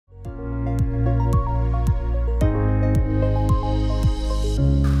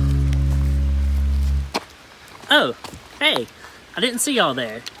Oh, hey, I didn't see y'all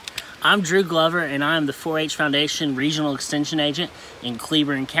there. I'm Drew Glover, and I'm the 4-H Foundation Regional Extension Agent in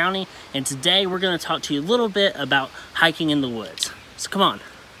Cleburne County, and today we're going to talk to you a little bit about hiking in the woods. So come on,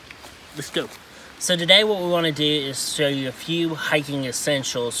 let's go. So today what we want to do is show you a few hiking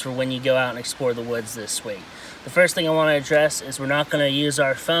essentials for when you go out and explore the woods this week. The first thing I want to address is we're not going to use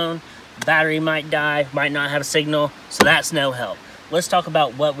our phone. The battery might die, might not have a signal, so that's no help. Let's talk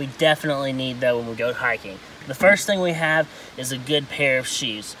about what we definitely need though when we go hiking. The first thing we have is a good pair of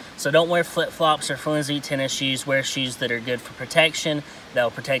shoes. So don't wear flip-flops or flimsy tennis shoes. Wear shoes that are good for protection.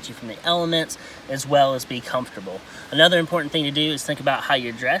 They'll protect you from the elements as well as be comfortable. Another important thing to do is think about how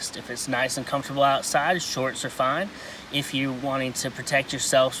you're dressed. If it's nice and comfortable outside, shorts are fine. If you're wanting to protect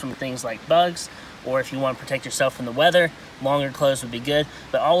yourself from things like bugs, or if you want to protect yourself from the weather, longer clothes would be good.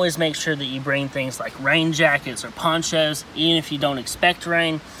 But always make sure that you bring things like rain jackets or ponchos. Even if you don't expect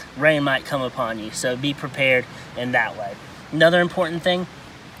rain, rain might come upon you. So be prepared in that way. Another important thing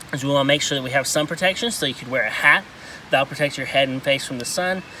is we want to make sure that we have sun protection. So you could wear a hat. That'll protect your head and face from the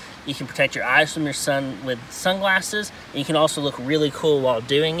sun. You can protect your eyes from your sun with sunglasses. And you can also look really cool while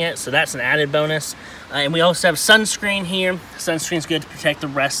doing it. So that's an added bonus. And we also have sunscreen here. Sunscreen's good to protect the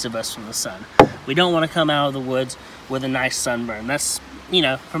rest of us from the sun. We don't want to come out of the woods with a nice sunburn. That's,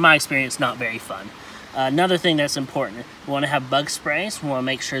 from my experience, not very fun. Another thing that's important, we want to have bug sprays. We want to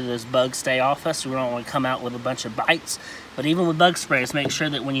make sure that those bugs stay off us. We don't want to come out with a bunch of bites. But even with bug sprays, make sure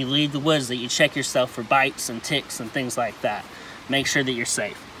that when you leave the woods that you check yourself for bites and ticks and things like that. Make sure that you're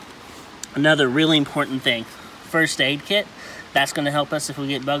safe. Another really important thing, first aid kit. That's going to help us if we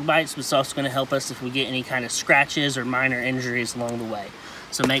get bug bites, but it's also going to help us if we get any kind of scratches or minor injuries along the way.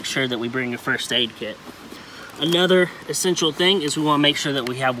 So make sure that we bring a first aid kit. Another essential thing is we want to make sure that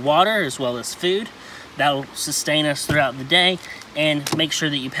we have water as well as food. That'll sustain us throughout the day, and make sure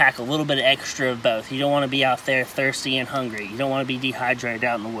that you pack a little bit extra of both. You don't want to be out there thirsty and hungry. You don't want to be dehydrated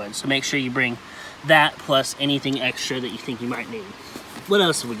out in the woods. So make sure you bring that plus anything extra that you think you might need. What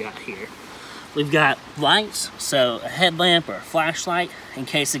else have we got here? We've got lights, so a headlamp or a flashlight in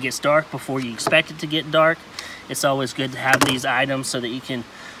case it gets dark before you expect it to get dark. It's always good to have these items so that you can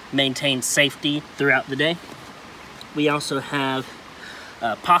maintain safety throughout the day. We also have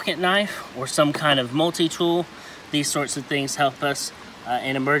a pocket knife or some kind of multi-tool. These sorts of things help us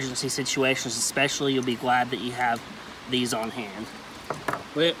in emergency situations especially. You'll be glad that you have these on hand.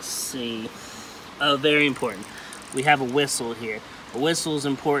 Let's see. Oh, very important. We have a whistle here. A whistle is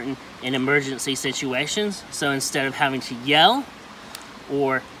important in emergency situations. So instead of having to yell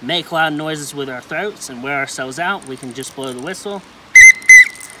or make loud noises with our throats and wear ourselves out, we can just blow the whistle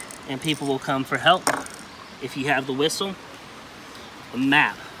and people will come for help. If you have the whistle, a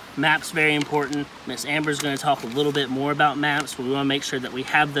map. Maps very important. Miss Amber's going to talk a little bit more about maps, but we want to make sure that we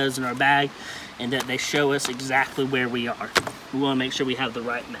have those in our bag and that they show us exactly where we are. We want to make sure we have the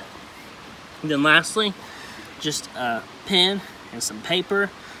right map. And then lastly, just a pen and some paper,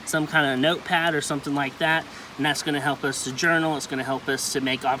 some kind of notepad or something like that, and that's going to help us to journal. It's going to help us to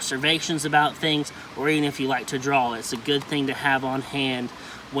make observations about things, or even if you like to draw, it's a good thing to have on hand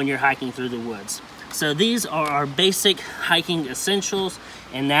when you're hiking through the woods. So these are our basic hiking essentials,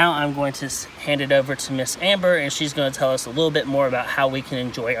 and now I'm going to hand it over to Miss Amber, and she's going to tell us a little bit more about how we can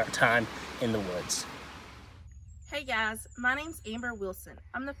enjoy our time in the woods. Hey guys, my name's Amber Wilson.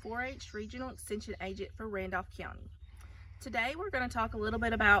 I'm the 4-H Regional Extension Agent for Randolph County. Today we're going to talk a little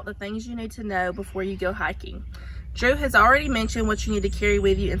bit about the things you need to know before you go hiking. Drew has already mentioned what you need to carry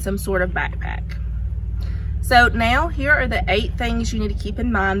with you in some sort of backpack. So now here are the 8 things you need to keep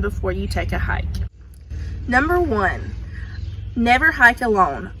in mind before you take a hike. Number 1, never hike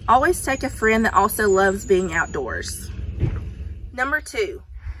alone. Always take a friend that also loves being outdoors. Number 2,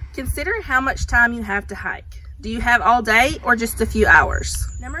 consider how much time you have to hike. Do you have all day or just a few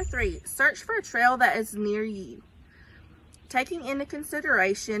hours? Number 3, search for a trail that is near you, taking into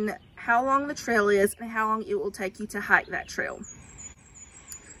consideration how long the trail is and how long it will take you to hike that trail.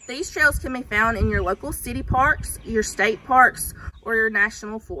 These trails can be found in your local city parks, your state parks, or your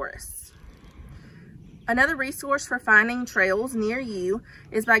national forests. Another resource for finding trails near you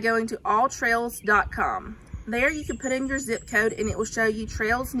is by going to alltrails.com. There you can put in your zip code and it will show you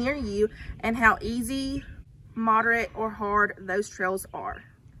trails near you and how easy, moderate, or hard those trails are.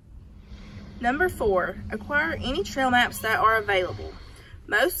 Number 4, acquire any trail maps that are available.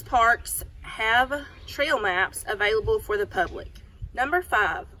 Most parks have trail maps available for the public. Number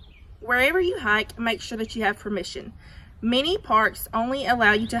 5, wherever you hike, make sure that you have permission. Many parks only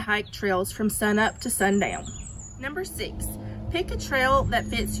allow you to hike trails from sunup to sundown. Number 6, pick a trail that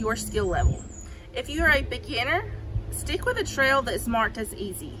fits your skill level. If you are a beginner, stick with a trail that is marked as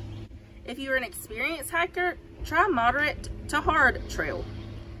easy. If you are an experienced hiker, try moderate to hard trail.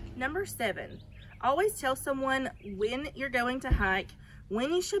 Number 7, always tell someone when you're going to hike,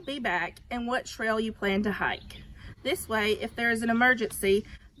 when you should be back, and what trail you plan to hike. This way, if there is an emergency,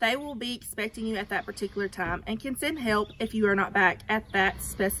 they will be expecting you at that particular time and can send help if you are not back at that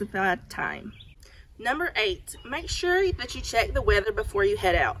specified time. Number 8, make sure that you check the weather before you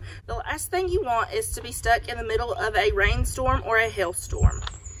head out. The last thing you want is to be stuck in the middle of a rainstorm or a hailstorm.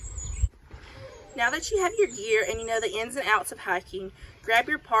 Now that you have your gear and you know the ins and outs of hiking, grab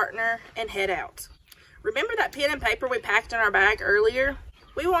your partner and head out. Remember that pen and paper we packed in our bag earlier?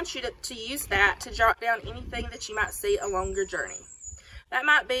 We want you to use that to jot down anything that you might see along your journey. That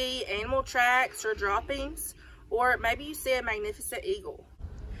might be animal tracks or droppings, or maybe you see a magnificent eagle.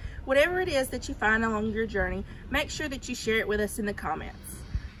 Whatever it is that you find along your journey, make sure that you share it with us in the comments.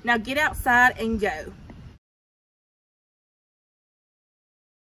 Now get outside and go.